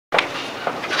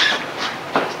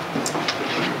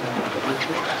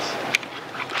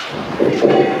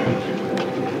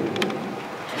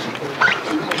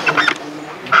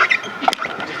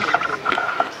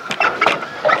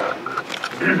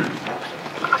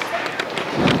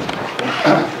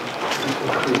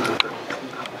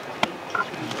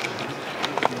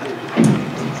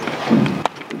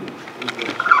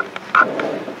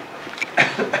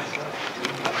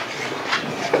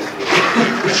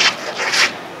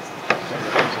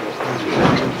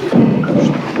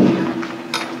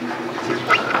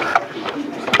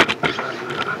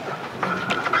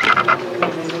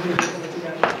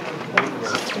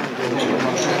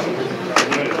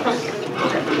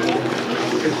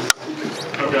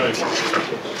Okay.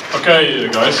 Okay,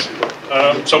 guys.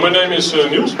 So my name is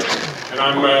Niels, and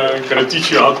I'm going to teach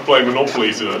you how to play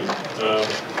Monopoly today.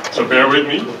 So bear with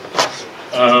me.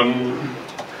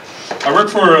 I work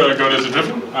for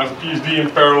GoDataDriven. I have a PhD in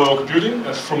parallel computing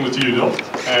from the TU Delft,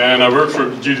 and I work for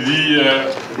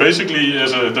GDD basically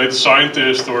as a data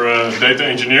scientist or a data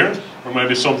engineer, or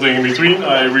maybe something in between.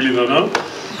 I really don't know.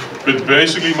 But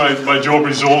basically, my job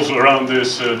revolves around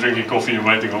this drinking coffee and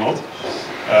waiting a lot.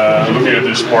 Looking at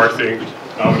this Spark thing.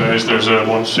 Nowadays there's a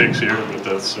 1.6 here, but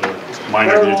that's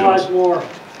minor details.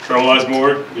 Parallelize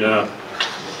more, yeah.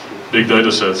 Big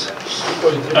data sets.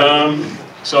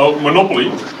 So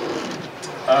Monopoly.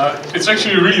 It's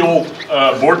actually a really old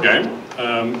board game.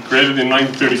 Created in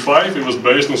 1935. It was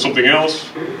based on something else.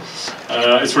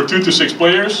 It's for 2 to 6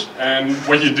 players, and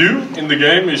what you do in the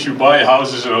game is you buy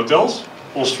houses and hotels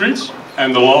on streets,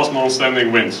 and the last man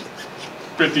standing wins.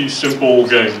 Pretty simple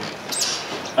game.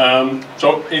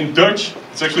 So in Dutch,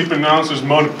 it's actually pronounced as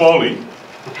Monopoly.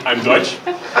 I'm Dutch.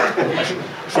 I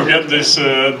forget this,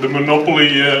 the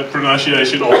Monopoly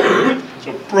pronunciation often.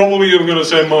 So probably I'm going to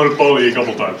say Monopoly a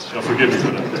couple times. So forgive me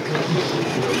for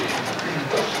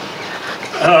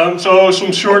that. So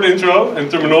some short intro and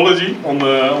terminology on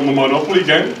the Monopoly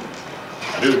game.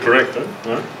 I did it correct,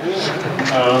 huh?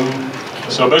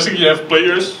 So basically you have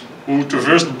players who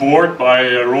traverse the board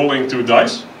by rolling 2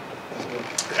 dice.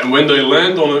 And when they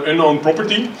land on an unknown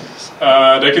property,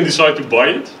 they can decide to buy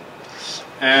it.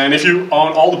 And if you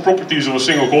own all the properties of a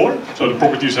single color, so the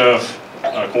properties have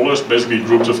colors, basically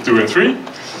groups of 2 and 3,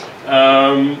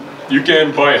 you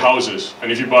can buy houses. And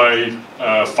if you buy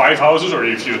 5 houses, or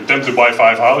if you attempt to buy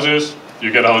 5 houses, you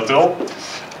get a hotel.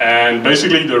 And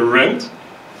basically the rent,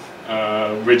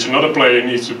 which another player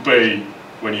needs to pay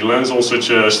when he lands on such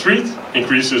a street,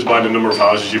 increases by the number of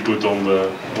houses you put on the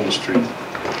street.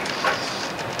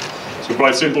 So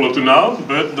quite simple up to now,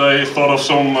 but they thought of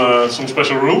some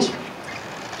special rules.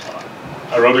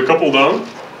 I wrote a couple down.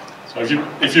 So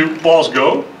if you pass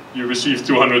go, you receive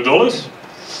 $200.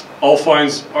 All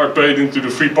fines are paid into the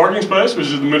free parking space, which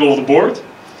is in the middle of the board.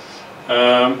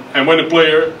 And when a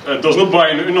player does not buy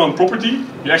an unknown property,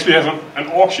 you actually have an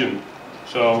auction.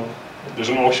 So there's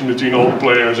an auction between all the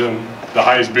players, and the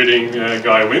highest bidding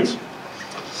guy wins.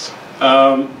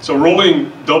 So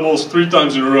rolling doubles 3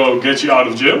 times in a row gets you out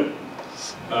of jail.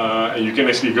 And you can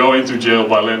actually go into jail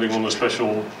by landing on a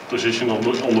special position on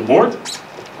the board.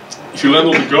 If you land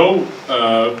on the go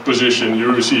position,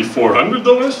 you receive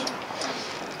 $400.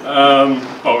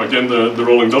 Again, the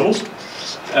rolling doubles.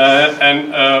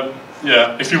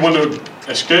 Yeah, if you want to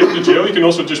escape the jail, you can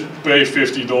also just pay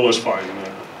 $50 fine.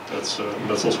 That's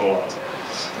also allowed.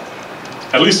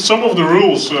 At least some of the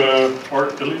rules, or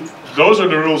at least those are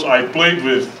the rules I played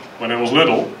with when I was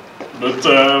little. But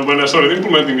when I started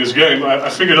implementing this game, I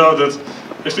figured out that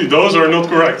actually those are not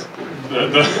correct.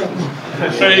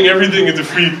 Paying everything into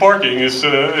free parking is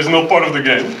not part of the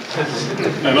game.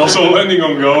 And also landing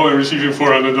on go and receiving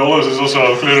 $400 is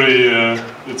also clearly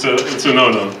it's a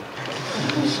no-no.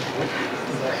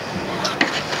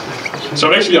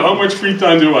 So actually, how much free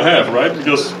time do I have, right?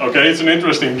 Because okay, it's an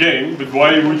interesting game, but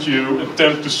why would you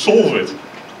attempt to solve it?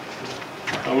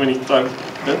 How many time?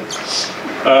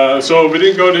 Yeah. So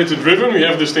within GoDataDriven, we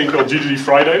have this thing called GDD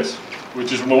Fridays,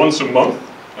 which is once a month.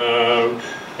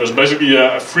 It's basically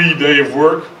a free day of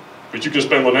work, which you can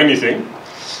spend on anything.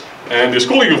 And this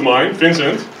colleague of mine,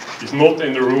 Vincent, he's not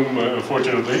in the room,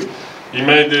 unfortunately. He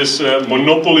made this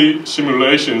Monopoly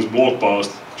simulations blog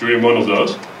post during one of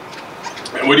those.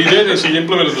 And what he did is he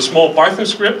implemented a small Python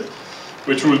script,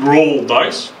 which would roll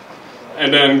dice,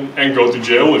 and go to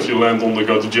jail if you land on the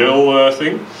go to jail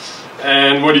thing.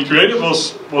 And what he created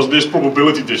was this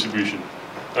probability distribution.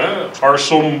 Are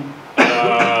some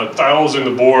tiles in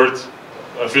the board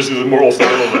visited more often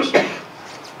than others?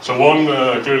 So one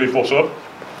clearly pops up.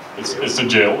 It's the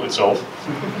jail itself.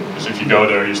 Because if you go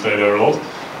there, you stay there a lot.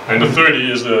 And the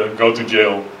 30 is the go to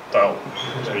jail tile.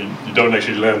 So you don't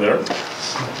actually land there.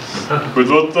 But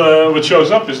what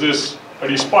shows up is are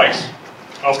these spikes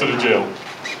after the jail.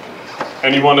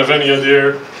 Anyone have any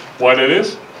idea why that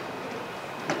is?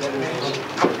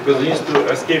 Because he used to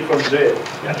escape from jail.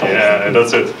 Yeah, and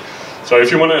that's it. So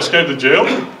if you want to escape the jail,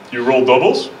 you roll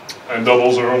doubles. And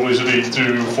doubles are obviously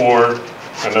 2, 4,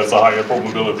 and that's a higher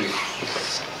probability.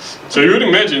 So you would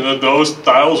imagine that those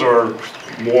tiles are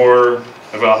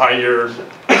have a higher,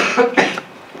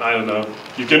 I don't know,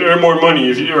 you can earn more money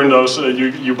if you earn those,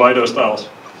 you buy those tiles.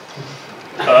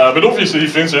 But obviously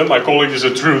Vincent, my colleague, is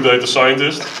a true data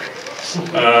scientist.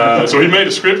 So he made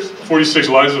a script, 46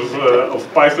 lines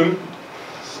of Python.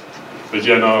 But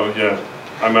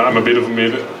I'm a bit of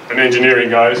an engineering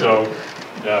guy, so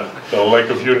the lack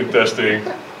of unit testing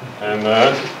and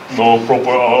no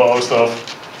proper OO stuff.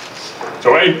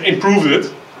 So I improved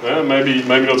it. Maybe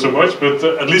not so much, but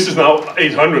at least it's now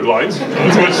 800 lines. So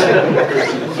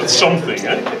that's something.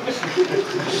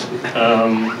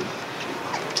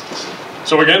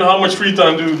 So again, how much free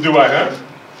time do I have?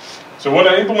 So what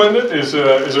I implemented is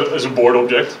a board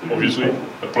object, obviously,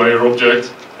 a player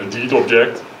object, a deed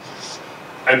object,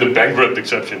 and the bankrupt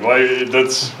exception. Why?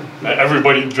 That's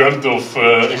everybody dreamt of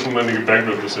implementing a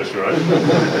bankrupt exception, right?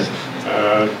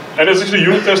 And it's actually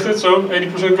unit tested, so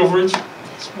 80% coverage.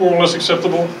 It's more or less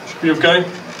acceptable. Should be okay.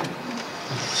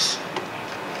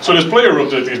 So this player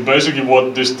object is basically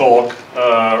what this talk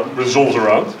resolves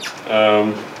around.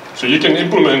 So you can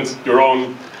implement your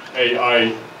own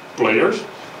AI players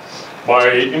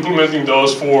by implementing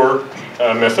those 4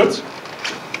 methods.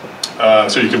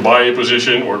 So you can buy a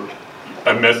position, or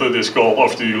a method is called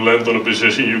after you land on a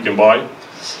position you can buy.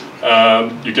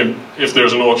 You can, if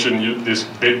there's an auction, this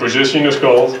bid position is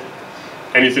called.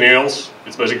 Anything else,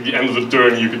 it's basically the end of the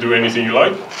turn, you can do anything you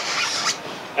like.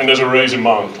 And there's a raise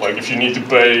amount, like if you need to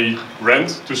pay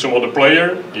rent to some other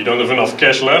player, you don't have enough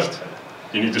cash left,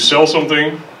 you need to sell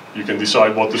something, you can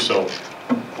decide what to sell.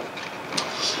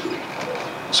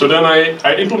 So then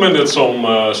I implemented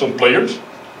some players.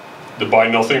 The buy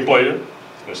nothing player,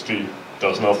 basically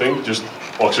does nothing, just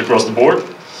walks across the board.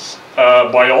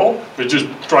 Buy all, which just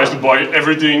tries to buy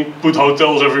everything, put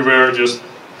hotels everywhere, just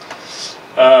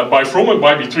buy from and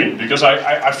buy between. Because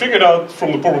I figured out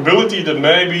from the probability that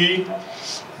maybe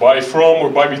buy from or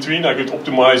buy between I could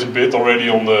optimize a bit already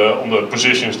on the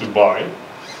positions to buy.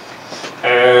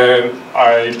 And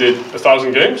I did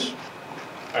 1,000 games,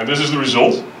 and this is the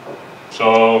result.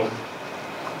 So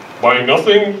buying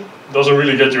nothing doesn't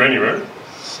really get you anywhere.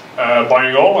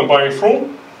 Buying all and buying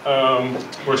from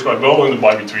works quite well, and the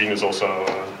buy between is also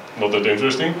not that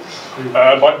interesting.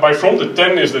 Buy from, the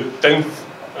 10 is the 10th,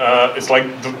 it's like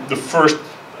the first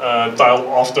tile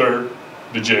after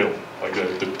the jail, like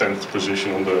the 10th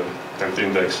position on the 10th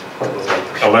index.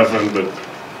 Like 11, but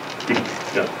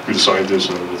good scientist,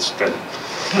 so it's 10.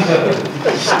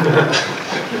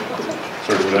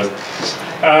 Sorry for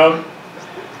that.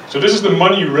 So this is the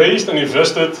money raised and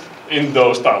invested in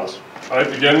those tiles. Right?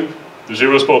 Again, the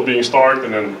 0 spot being start,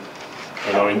 and then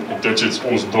in Dutch it's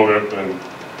ons dorp, and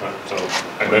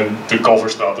then the cover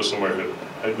status somewhere,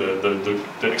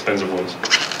 the expensive ones.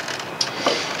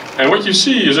 And what you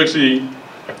see is actually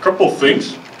a couple of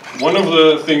things. One of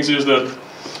the things is that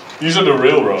these are the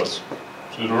railroads.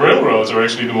 So the railroads are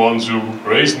actually the ones who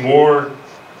raised more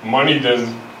money than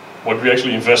what we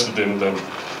actually invested in them.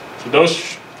 So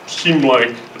those seem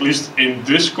like, at least in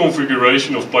this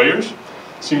configuration of players,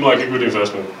 seem like a good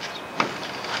investment.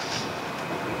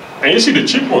 And you see the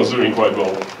cheap ones doing quite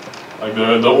well. Like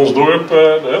the Ons Dorp,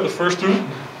 the first 2,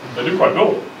 they do quite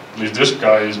well. At least this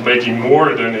guy is making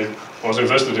more than it was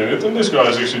invested in it, and this guy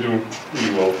is actually doing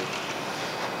really well.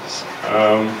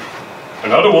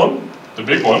 Another one, the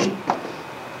big one,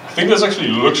 I think that's actually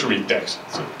luxury tax.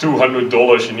 It's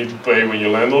 $200 you need to pay when you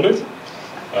land on it.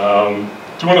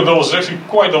 $200 is actually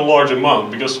quite a large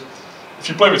amount, because if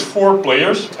you play with 4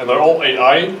 players and they're all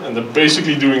AI and they're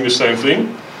basically doing the same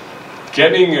thing,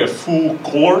 getting a full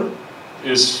color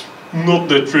is not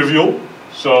that trivial.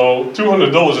 So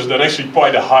 $200 is then actually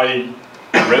quite a high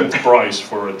rent price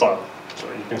for a tile. So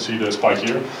you can see the spike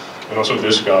here, and also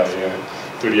this guy,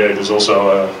 38 is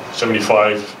also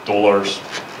 $75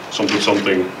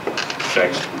 something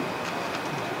tax.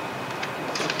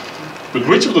 But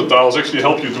which of the tiles actually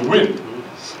help you to win?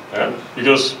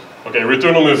 Because, okay,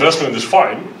 return on investment is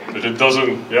fine, but it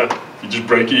doesn't, you just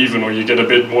break even or you get a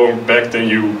bit more back than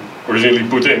you originally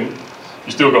put in.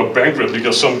 You still go bankrupt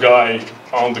because some guy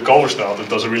on the cover style, it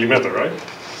doesn't really matter, right?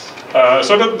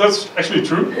 So that's actually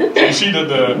true. You see that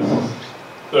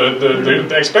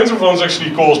the expensive ones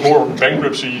actually cause more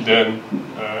bankruptcy than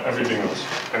everything else.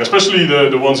 And especially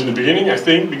the ones in the beginning, I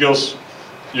think, because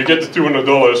you get the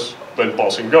 $200 when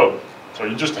passing go. So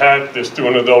you just had this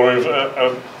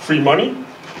 $200 free money,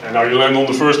 and now you land on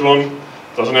the first one,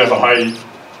 doesn't have a high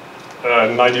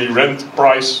nightly rent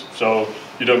price, so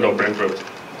you don't go bankrupt.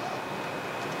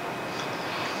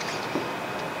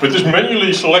 But this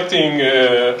manually selecting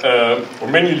or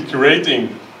manually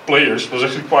curating players was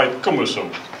actually quite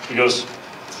cumbersome, because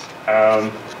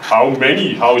how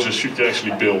many houses should you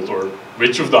actually build, or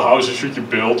which of the houses should you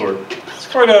build, or it's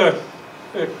quite a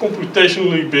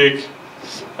computationally big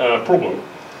problem.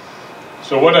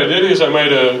 So what I did is I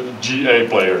made a GA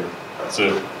player. It's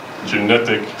a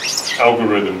genetic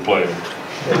algorithm player.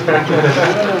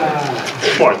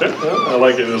 Smart, eh? I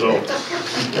like it as well.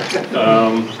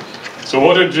 So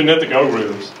what are genetic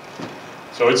algorithms?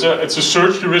 So So it's a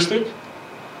search heuristic,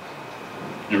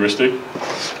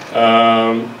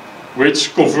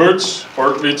 which converts,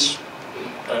 or which,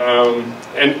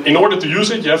 and in order to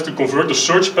use it, you have to convert the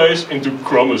search space into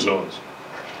chromosomes.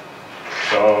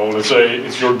 So let's say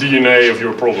it's your DNA of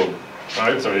your problem,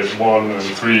 right? So you have 1 and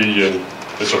 3 and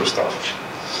that sort of stuff.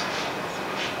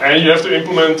 And you have to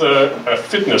implement a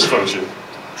fitness function.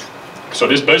 So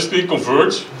this basically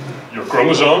converts your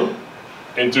chromosome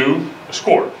into a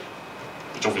score,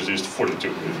 which obviously is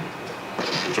 42.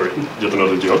 Sorry, yet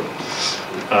another joke.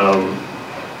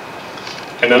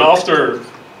 And then after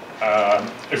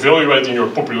evaluating your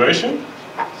population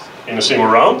in a single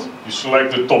round, you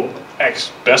select the top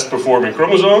X best performing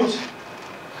chromosomes,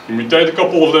 you mutate a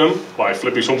couple of them by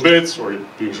flipping some bits or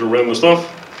doing some random stuff,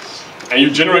 and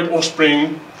you generate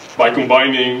offspring by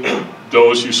combining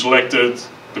those you selected,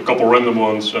 the couple random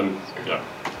ones, and yeah,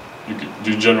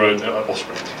 you generate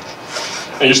offspring.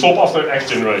 And you stop after X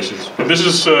generations. But this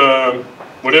is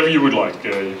whatever you would like.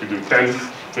 You could do 10,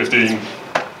 15,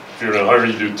 if you're in a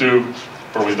hurry you do 2,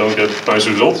 probably don't get nice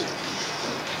results.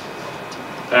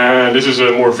 And this is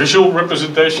a more visual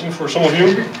representation for some of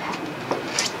you.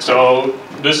 So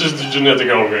this is the genetic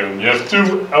algorithm. You have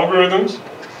 2 algorithms,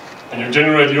 and you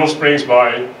generate the offsprings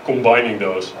by combining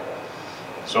those.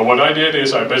 So what I did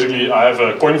is I have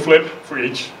a coin flip for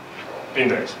each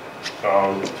index. So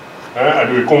I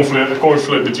do a coin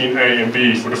flip between A and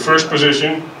B for the first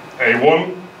position,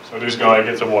 A1, so this guy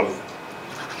gets a 1.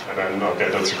 And then, okay,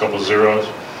 that's a couple of zeros.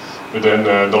 But then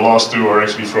the last 2 are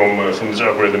actually from this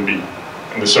algorithm B.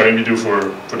 And the same you do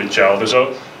for the child. And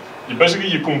so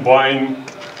you combine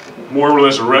more or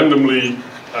less randomly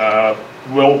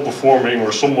well-performing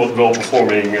or somewhat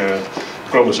well-performing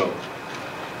chromosomes.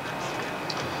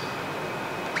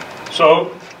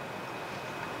 So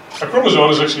a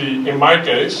chromosome is actually, in my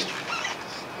case,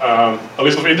 a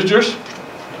list of integers,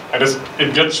 and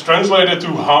it gets translated to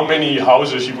how many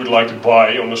houses you would like to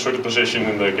buy on a certain position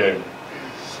in the game.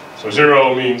 So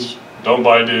 0 means don't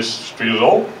buy this street at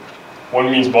all. 1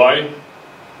 means buy.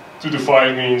 2 to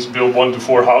 5 means build 1 to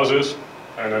 4 houses,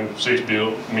 and then 6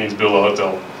 means build a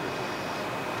hotel.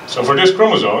 So for this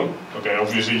chromosome, okay,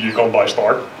 obviously you can't buy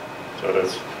star, so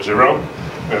that's 0.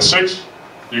 And 6,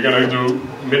 you're gonna do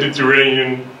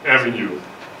Mediterranean Avenue.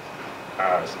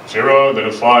 0, then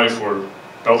a 5 for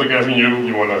Baltic Avenue,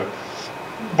 you wanna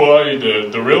buy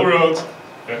the railroad,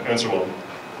 and so on.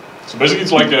 So basically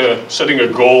it's like setting a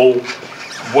goal,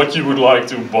 what you would like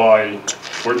to buy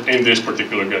in this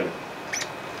particular game.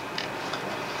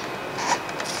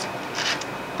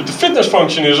 But the fitness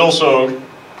function is also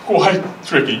quite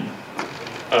tricky,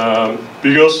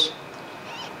 because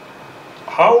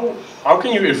how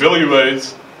can you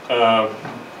evaluate a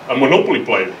Monopoly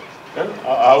player? Yeah?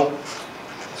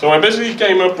 So I basically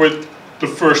came up with the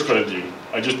first strategy.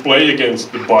 I just play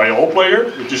against the buy all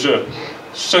player, which is a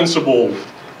sensible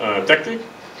tactic,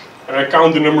 and I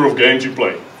count the number of games you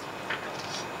play.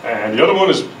 And the other one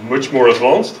is much more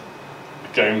advanced.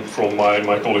 It came from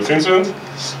my colleague Vincent,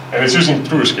 and it's using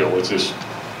true skill. It's this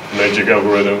magic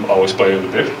algorithm, I will explain it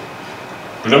a bit.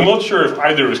 But I'm not sure if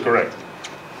either is correct.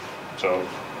 So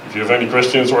if you have any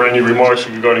questions or any remarks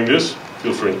regarding this,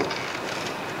 feel free.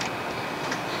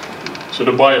 So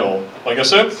the buy all. Like I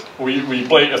said, we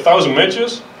play 1,000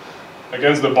 matches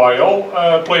against the buy all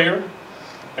player,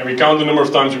 and we count the number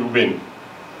of times we win.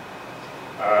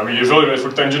 We evaluate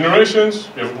for 10 generations.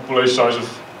 We have a population size of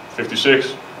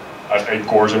 56. I have 8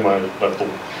 cores in my laptop.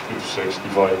 56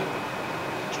 divided.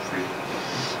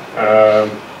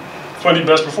 20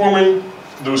 best performing.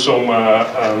 Do some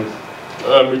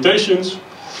mutations.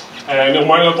 And on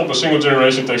my laptop, a single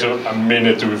generation takes a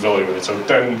minute to evaluate. So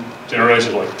 10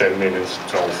 generations, like 10 minutes,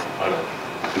 12, I don't know,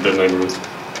 in that neighborhood.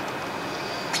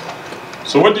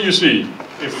 So what do you see?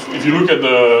 If you look at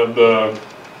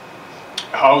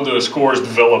how the scores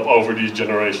develop over these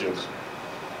generations.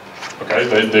 Okay,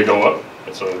 they go up.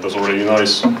 That's already a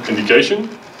nice indication.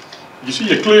 You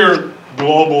see a clear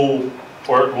global,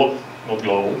 or not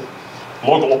global,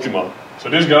 log optima. So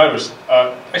this guy was,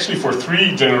 actually for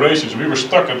 3 generations, we were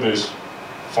stuck at this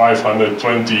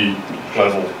 520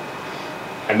 level.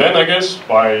 And then I guess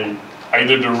by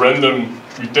either the random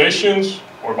mutations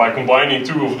or by combining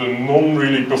 2 of the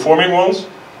non-really performing ones,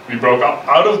 we broke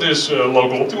out of this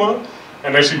local optima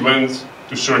and actually went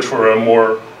to search for a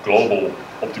more global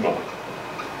optima.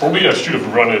 Probably I should have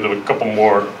run it a couple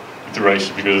more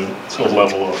iterations because it's not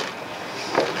level up.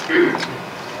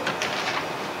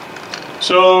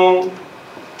 So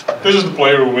this is the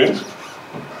player who wins.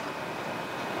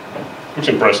 Looks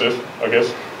impressive, I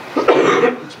guess.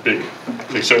 It's big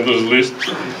sentence at least.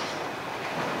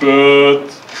 But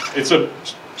it's a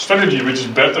strategy which is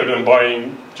better than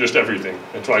buying just everything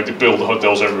and trying to build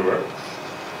hotels everywhere.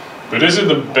 But is it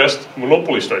the best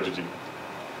monopoly strategy?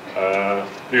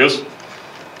 Because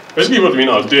basically what we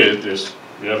now did is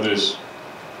we have this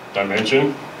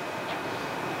dimension,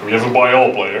 we have a buy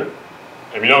all player,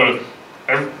 and we know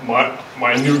that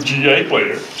my new GA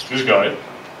player, this guy,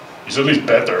 is at least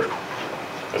better.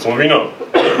 That's what we know.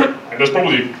 And there's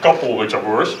probably a couple which are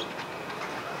worse.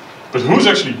 But who's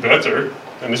actually better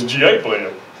than this GA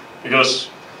player? Because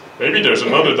maybe there's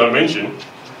another dimension,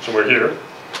 somewhere here,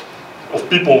 of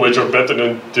people which are better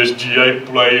than this GA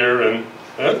player, and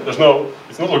it's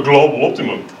not a global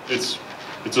optimum. It's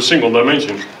a single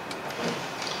dimension.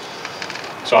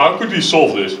 So how could we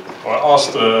solve this? Well, I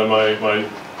asked my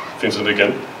Vincent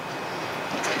again,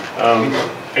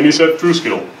 and he said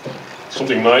TrueScale,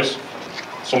 something nice,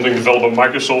 something developed by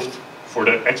Microsoft for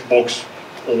the Xbox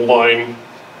online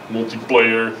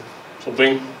multiplayer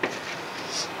something.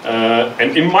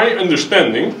 And in my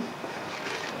understanding,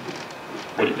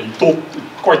 well, he told it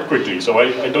quite quickly, so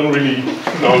I don't really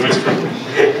know if it's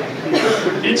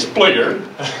true. Each player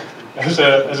has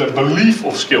a belief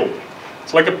of skill.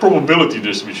 It's like a probability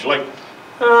distribution. Like,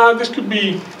 this could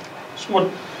be somewhat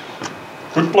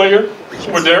good player,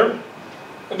 somewhere there.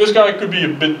 And this guy could be a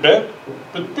bit bad,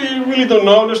 but we really don't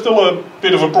know. There's still a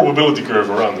bit of a probability curve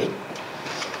around it.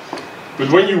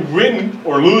 But when you win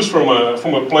or lose from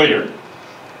a player,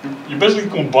 you basically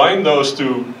combine those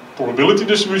two probability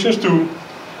distributions to,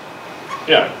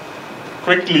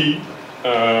 quickly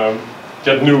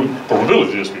get new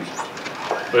probability distributions.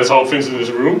 That's how Vincent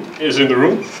is in the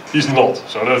room. He's not.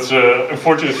 So that's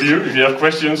unfortunate for you. If you have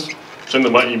questions, send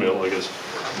them by email, I guess.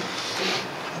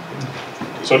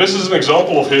 So this is an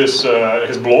example of his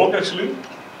blog, actually.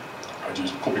 I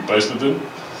just copy-pasted it.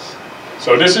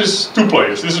 So this is two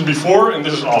players. This is before and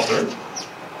this is after.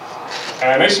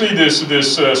 And actually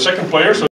this second player, so